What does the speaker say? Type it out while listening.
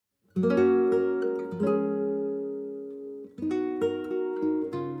A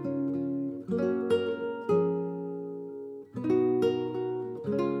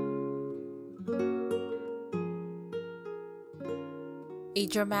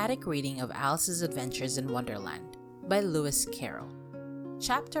dramatic reading of Alice's Adventures in Wonderland by Lewis Carroll.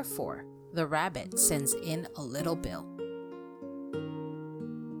 Chapter 4: The Rabbit Sends in a Little Bill.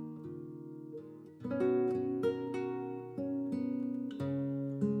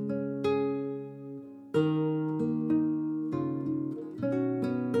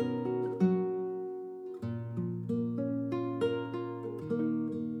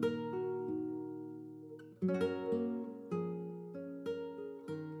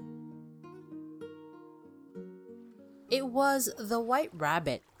 It was the White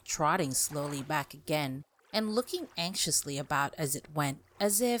Rabbit trotting slowly back again and looking anxiously about as it went,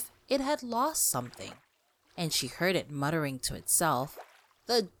 as if it had lost something. And she heard it muttering to itself,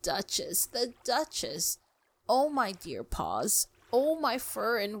 "The Duchess, the Duchess! Oh, my dear paws! Oh, my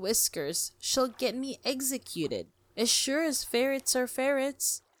fur and whiskers! She'll get me executed, as sure as ferrets are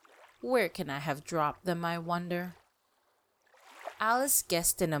ferrets! Where can I have dropped them, I wonder?" Alice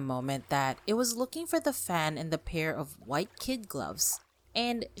guessed in a moment that it was looking for the fan and the pair of white kid gloves,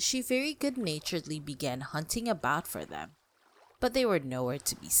 and she very good-naturedly began hunting about for them. But they were nowhere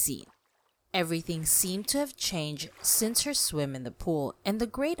to be seen. Everything seemed to have changed since her swim in the pool, and the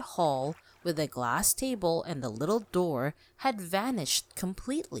great hall with the glass table and the little door had vanished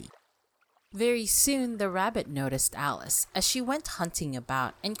completely. Very soon the rabbit noticed Alice as she went hunting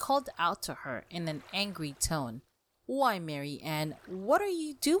about and called out to her in an angry tone, "Why, Mary Ann, what are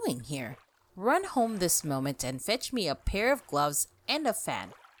you doing here? Run home this moment and fetch me a pair of gloves and a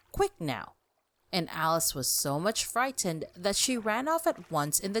fan. Quick now!" And Alice was so much frightened that she ran off at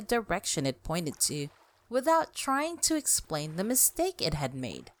once in the direction it pointed to, without trying to explain the mistake it had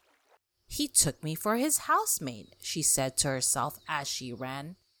made. "He took me for his housemaid," she said to herself as she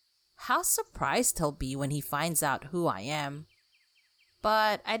ran. "How surprised he'll be when he finds out who I am.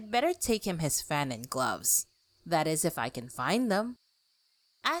 But I'd better take him his fan and gloves. That is, if I can find them."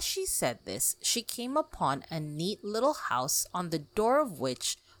 As she said this, she came upon a neat little house on the door of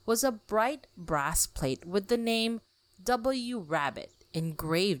which was a bright brass plate with the name W. Rabbit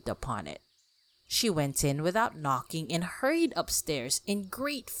engraved upon it. She went in without knocking and hurried upstairs in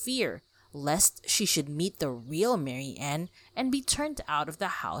great fear lest she should meet the real Mary Ann and be turned out of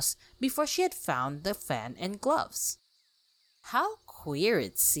the house before she had found the fan and gloves. "How queer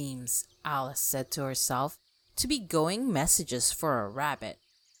it seems," Alice said to herself, "to be going messages for a rabbit.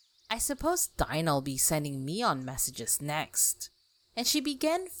 I suppose Dinah'll be sending me on messages next." And she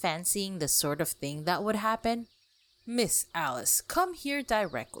began fancying the sort of thing that would happen. "Miss Alice, come here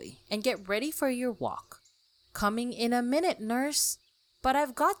directly, and get ready for your walk." "Coming in a minute, nurse. But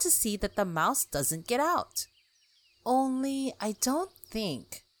I've got to see that the mouse doesn't get out." "Only I don't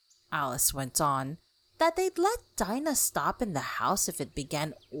think," Alice went on, "that they'd let Dinah stop in the house if it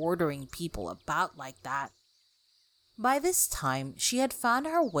began ordering people about like that." By this time, she had found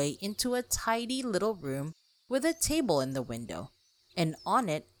her way into a tidy little room with a table in the window, and on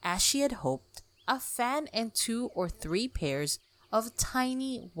it, as she had hoped, a fan and 2 or 3 pairs of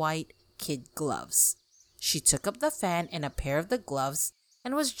tiny white kid gloves. She took up the fan and a pair of the gloves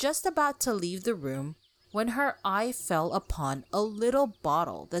and was just about to leave the room when her eye fell upon a little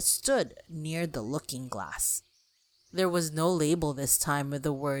bottle that stood near the looking-glass. There was no label this time with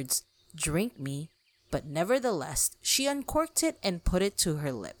the words, "Drink me," but nevertheless she uncorked it and put it to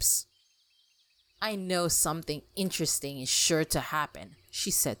her lips. "I know something interesting is sure to happen,"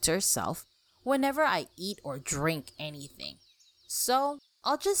 she said to herself, "whenever I eat or drink anything. So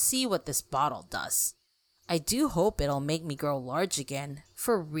I'll just see what this bottle does. I do hope it'll make me grow large again,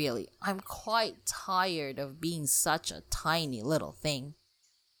 for really, I'm quite tired of being such a tiny little thing."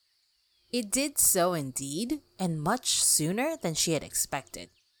 It did so indeed, and much sooner than she had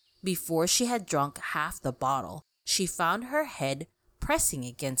expected. Before she had drunk half the bottle, she found her head pressing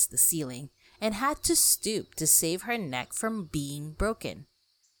against the ceiling and had to stoop to save her neck from being broken.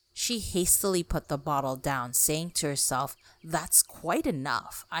 She hastily put the bottle down, saying to herself, "That's quite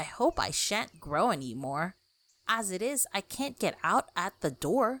enough. I hope I shan't grow any more. As it is, I can't get out at the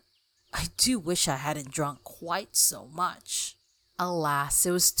door. I do wish I hadn't drunk quite so much." Alas,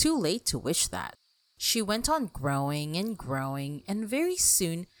 it was too late to wish that. She went on growing and very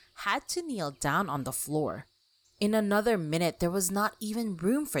soon had to kneel down on the floor. In another minute there was not even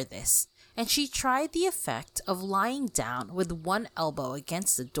room for this, and she tried the effect of lying down with one elbow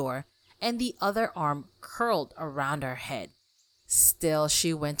against the door and the other arm curled around her head. Still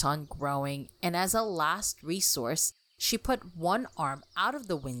she went on growing, and as a last resource, She put one arm out of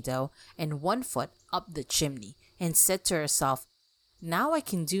the window and one foot up the chimney and said to herself, "Now I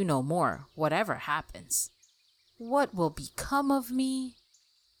can do no more, whatever happens. What will become of me?"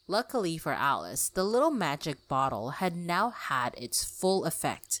 Luckily for Alice, the little magic bottle had now had its full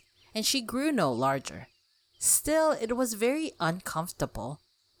effect, and she grew no larger. Still, it was very uncomfortable,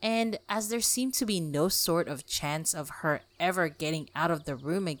 and as there seemed to be no sort of chance of her ever getting out of the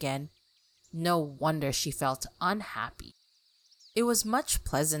room again, no wonder she felt unhappy. It was much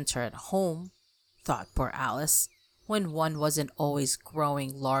pleasanter at home, thought poor Alice, when one wasn't always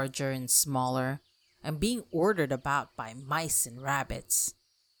growing larger and smaller, and being ordered about by mice and rabbits.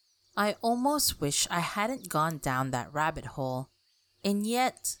 I almost wish I hadn't gone down that rabbit hole, and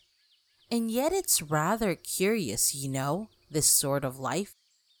yet it's rather curious, this sort of life.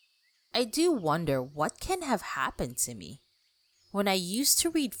 I do wonder what can have happened to me. When I used to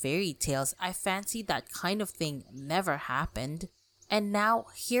read fairy tales, I fancied that kind of thing never happened, and now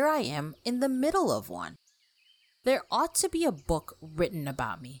here I am in the middle of one. There ought to be a book written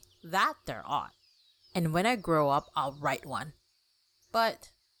about me, that there ought, and when I grow up I'll write one.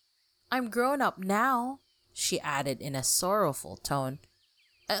 But I'm grown up now, she added in a sorrowful tone.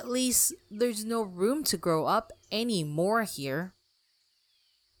 At least there's no room to grow up any more here.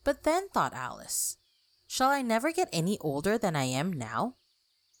 But then, thought Alice, shall I never get any older than I am now?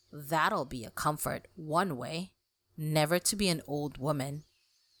 That'll be a comfort, one way, never to be an old woman.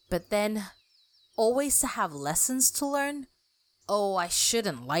 But then, always to have lessons to learn? Oh, I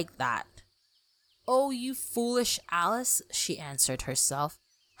shouldn't like that. Oh, you foolish Alice, she answered herself.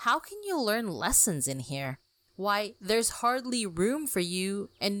 How can you learn lessons in here? Why, there's hardly room for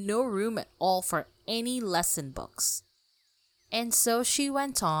you and no room at all for any lesson books. And so she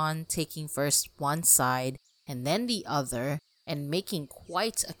went on, taking first one side and then the other, and making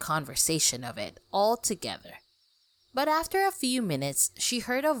quite a conversation of it altogether. But after a few minutes, she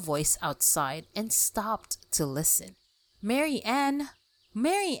heard a voice outside and stopped to listen. "Mary Ann,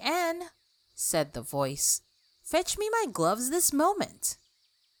 Mary Ann," said the voice, "fetch me my gloves this moment."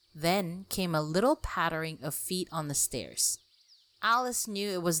 Then came a little pattering of feet on the stairs. Alice knew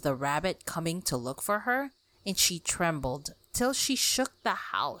it was the rabbit coming to look for her, and she trembled till she shook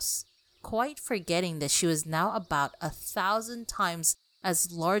the house, quite forgetting that she was now about 1,000 times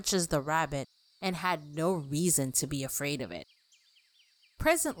as large as the rabbit and had no reason to be afraid of it.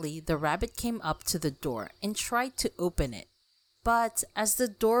 Presently the rabbit came up to the door and tried to open it, but as the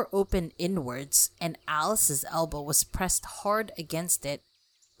door opened inwards and Alice's elbow was pressed hard against it,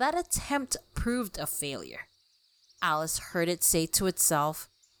 that attempt proved a failure. Alice heard it say to itself,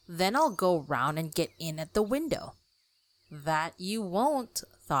 "Then I'll go round and get in at the window." That you won't,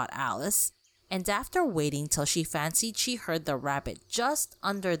 thought Alice, and after waiting till she fancied she heard the rabbit just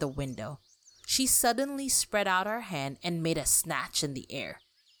under the window, she suddenly spread out her hand and made a snatch in the air.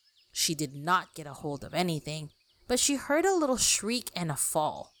 She did not get a hold of anything, but she heard a little shriek and a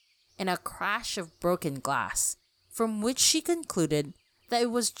fall, and a crash of broken glass, from which she concluded that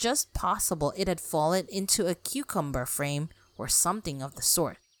it was just possible it had fallen into a cucumber frame or something of the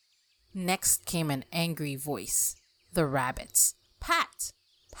sort. Next came an angry voice, the rabbit's. "Pat!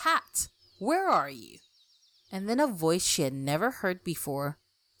 Pat! Where are you?" And then a voice she had never heard before.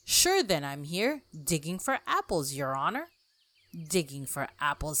 "Sure then I'm here, digging for apples, your honor." "Digging for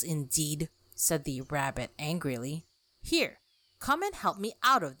apples indeed," said the rabbit angrily. "Here, come and help me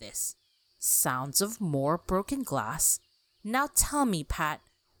out of this." Sounds of more broken glass. "Now tell me, Pat,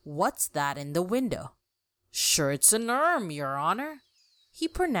 what's that in the window?" "Sure it's an arm, your honor." He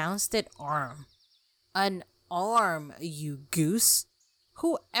pronounced it arm. "An arm, you goose!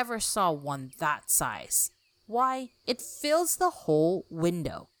 Who ever saw one that size? Why, it fills the whole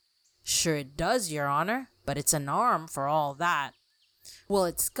window." "Sure it does, your honor, but it's an arm for all that." "Well,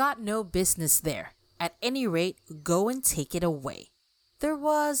 it's got no business there. At any rate, go and take it away." There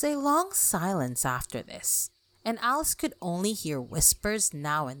was a long silence after this, and Alice could only hear whispers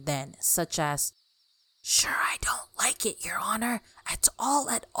now and then, such as, "Sure I don't like it, your honor, at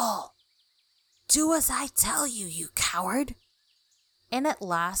all. Do as I tell you, you coward." And at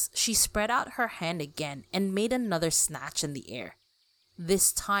last she spread out her hand again and made another snatch in the air.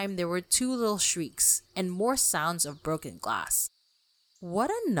 This time there were 2 little shrieks and more sounds of broken glass.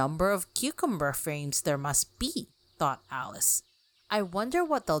 What a number of cucumber frames there must be, thought Alice. I wonder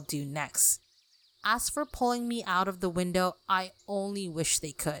what they'll do next. As for pulling me out of the window, I only wish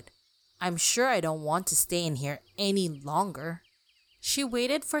they could. I'm sure I don't want to stay in here any longer. She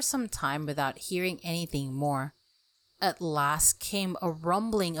waited for some time without hearing anything more. At last came a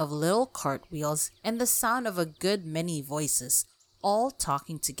rumbling of little cartwheels and the sound of a good many voices, all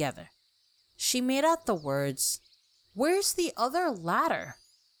talking together. She made out the words, Where's the other ladder?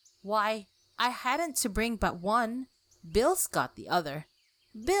 Why, I hadn't to bring but one. Bill's got the other.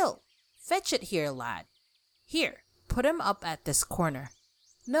 Bill, fetch it here, lad. Here, put him up at this corner.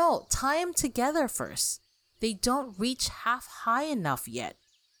 No, tie 'em together first. They don't reach half high enough yet.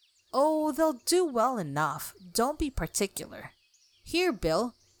 Oh, they'll do well enough. Don't be particular. Here,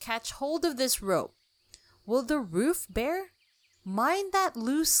 Bill, catch hold of this rope. Will the roof bear? Mind that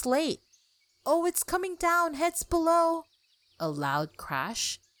loose slate. Oh, it's coming down, heads below. A loud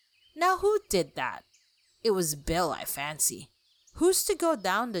crash. Now who did that? It was Bill, I fancy. Who's to go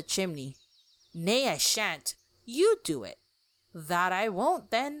down the chimney? Nay, I shan't. You do it. That I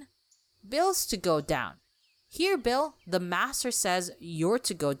won't, then. Bill's to go down. Here, Bill, the master says you're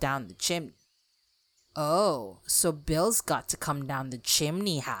to go down the chimney. Oh, so Bill's got to come down the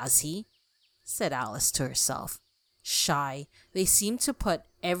chimney, has he? Said Alice to herself. Shy, they seem to put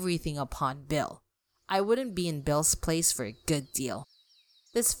everything upon Bill. I wouldn't be in Bill's place for a good deal.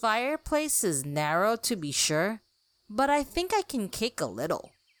 This fireplace is narrow, to be sure, but I think I can kick a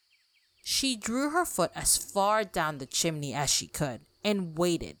little. She drew her foot as far down the chimney as she could and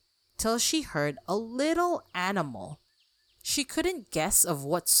waited till she heard a little animal. She couldn't guess of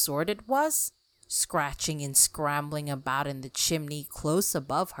what sort it was, scratching and scrambling about in the chimney close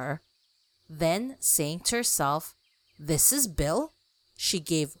above her. Then, saying to herself, "This is Bill," she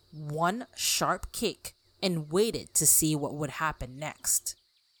gave one sharp kick and waited to see what would happen next.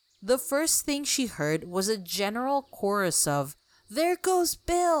 The first thing she heard was a general chorus of, "There goes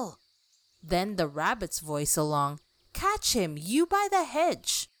Bill!" Then the rabbit's voice along, "Catch him, you by the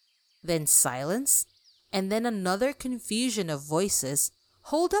hedge!" Then silence, and then another confusion of voices,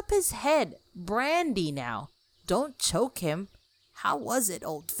 "Hold up his head, brandy now, don't choke him. How was it,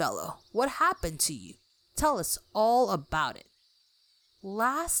 old fellow? What happened to you? Tell us all about it."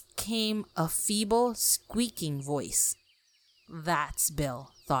 Last came a feeble, squeaking voice. That's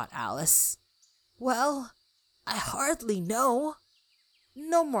Bill, thought Alice. Well, I hardly know.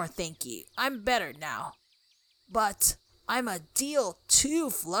 No more, thank you. I'm better now. But I'm a deal too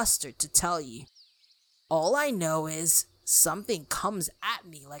flustered to tell you. All I know is something comes at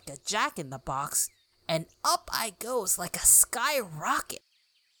me like a jack-in-the-box, and up I goes like a skyrocket.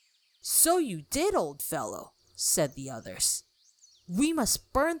 So you did, old fellow, said the others. We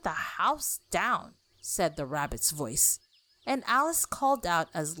must burn the house down, said the rabbit's voice, and Alice called out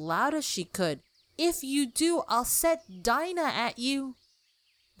as loud as she could, If you do, I'll set Dinah at you.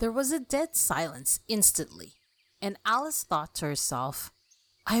 There was a dead silence instantly, and Alice thought to herself,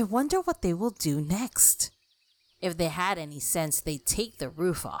 I wonder what they will do next. If they had any sense, they'd take the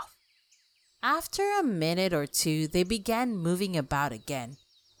roof off. After a minute or two, they began moving about again,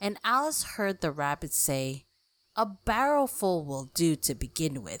 and Alice heard the rabbit say, A barrowful will do to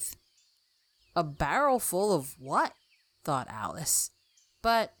begin with. A barrowful of what? Thought Alice.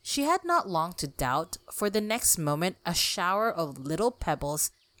 But she had not long to doubt, for the next moment a shower of little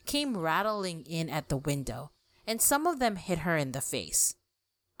pebbles came rattling in at the window, and some of them hit her in the face.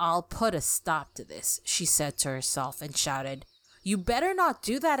 I'll put a stop to this, she said to herself, and shouted, You better not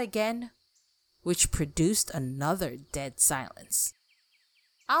do that again, which produced another dead silence.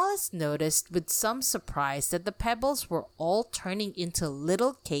 Alice noticed with some surprise that the pebbles were all turning into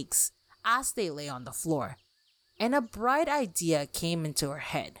little cakes as they lay on the floor, and a bright idea came into her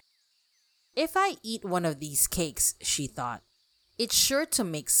head. If I eat one of these cakes, she thought, it's sure to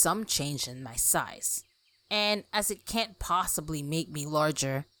make some change in my size, and as it can't possibly make me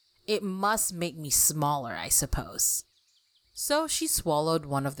larger, it must make me smaller, I suppose. So she swallowed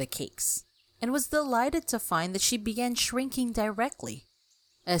one of the cakes, and was delighted to find that she began shrinking directly.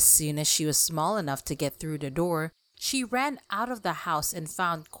 As soon as she was small enough to get through the door, she ran out of the house and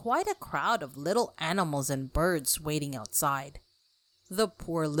found quite a crowd of little animals and birds waiting outside. The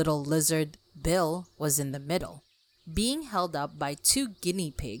poor little lizard, Bill, was in the middle, being held up by 2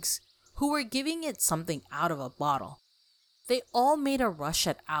 guinea pigs, who were giving it something out of a bottle. They all made a rush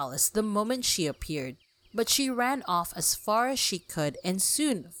at Alice the moment she appeared, but she ran off as far as she could and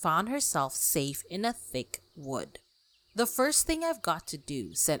soon found herself safe in a thick wood. The first thing I've got to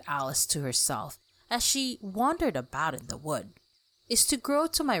do, said Alice to herself as she wandered about in the wood, is to grow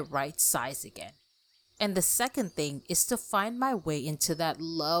to my right size again. And the second thing is to find my way into that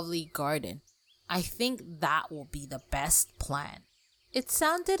lovely garden. I think that will be the best plan. It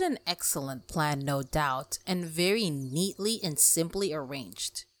sounded an excellent plan, no doubt, and very neatly and simply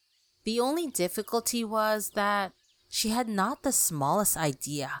arranged. The only difficulty was that she had not the smallest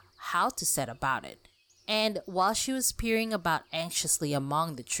idea how to set about it, and while she was peering about anxiously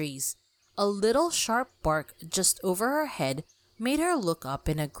among the trees, a little sharp bark just over her head made her look up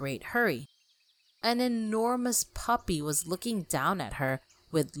in a great hurry. An enormous puppy was looking down at her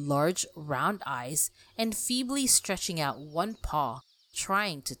with large round eyes and feebly stretching out one paw,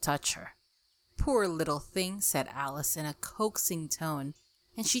 trying to touch her. "Poor little thing," said Alice in a coaxing tone,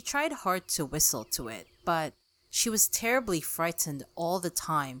 and she tried hard to whistle to it, but she was terribly frightened all the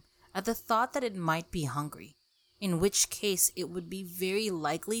time at the thought that it might be hungry, in which case it would be very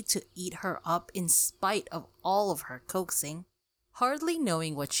likely to eat her up in spite of all of her coaxing. Hardly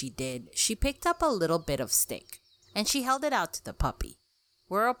knowing what she did, she picked up a little bit of stick, and she held it out to the puppy,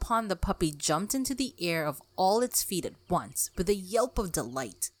 whereupon the puppy jumped into the air of all its feet at once with a yelp of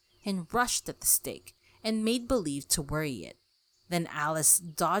delight, and rushed at the stick, and made believe to worry it. Then Alice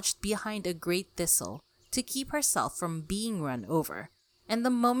dodged behind a great thistle to keep herself from being run over, and the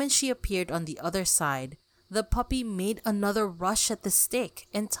moment she appeared on the other side, the puppy made another rush at the stick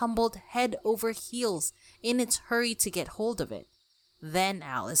and tumbled head over heels in its hurry to get hold of it. Then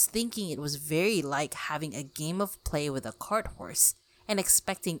Alice, thinking it was very like having a game of play with a cart horse, and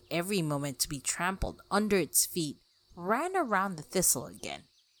expecting every moment to be trampled under its feet, ran around the thistle again.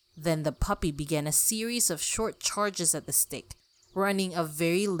 Then the puppy began a series of short charges at the stick, running a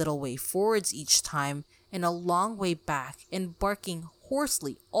very little way forwards each time and a long way back, and barking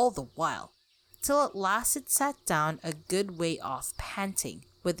hoarsely all the while, till at last it sat down a good way off, panting,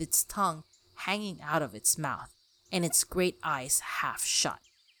 with its tongue hanging out of its mouth, and its great eyes half shut.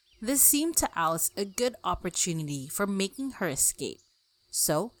 This seemed to Alice a good opportunity for making her escape,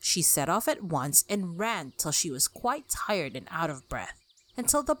 so she set off at once and ran till she was quite tired and out of breath,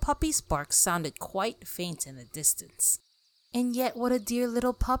 until the puppy's bark sounded quite faint in the distance. "And yet what a dear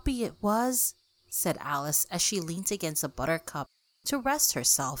little puppy it was," said Alice as she leant against a buttercup to rest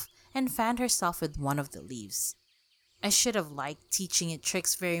herself and fan herself with one of the leaves. "I should have liked teaching it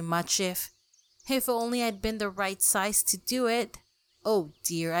tricks very much if only I'd been the right size to do it. Oh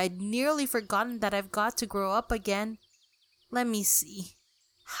dear, I'd nearly forgotten that I've got to grow up again. Let me see.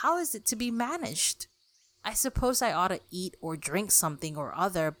 How is it to be managed? I suppose I ought to eat or drink something or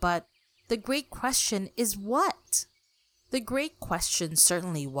other, but the great question is what?" The great question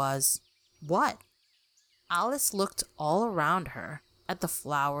certainly was, what? Alice looked all around her, at the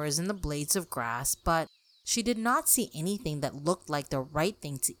flowers and the blades of grass, but she did not see anything that looked like the right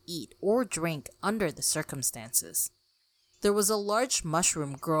thing to eat or drink under the circumstances. There was a large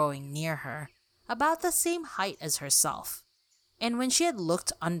mushroom growing near her, about the same height as herself, and when she had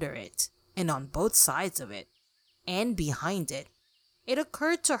looked under it, and on both sides of it, and behind it, it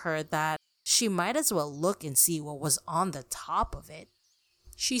occurred to her that she might as well look and see what was on the top of it.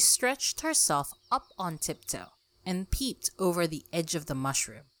 She stretched herself up on tiptoe and peeped over the edge of the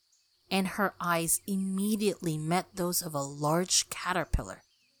mushroom, and her eyes immediately met those of a large caterpillar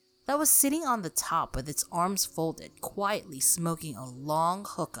that was sitting on the top with its arms folded, quietly smoking a long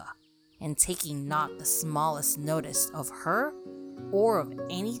hookah and taking not the smallest notice of her or of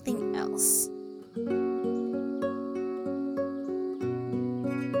anything else.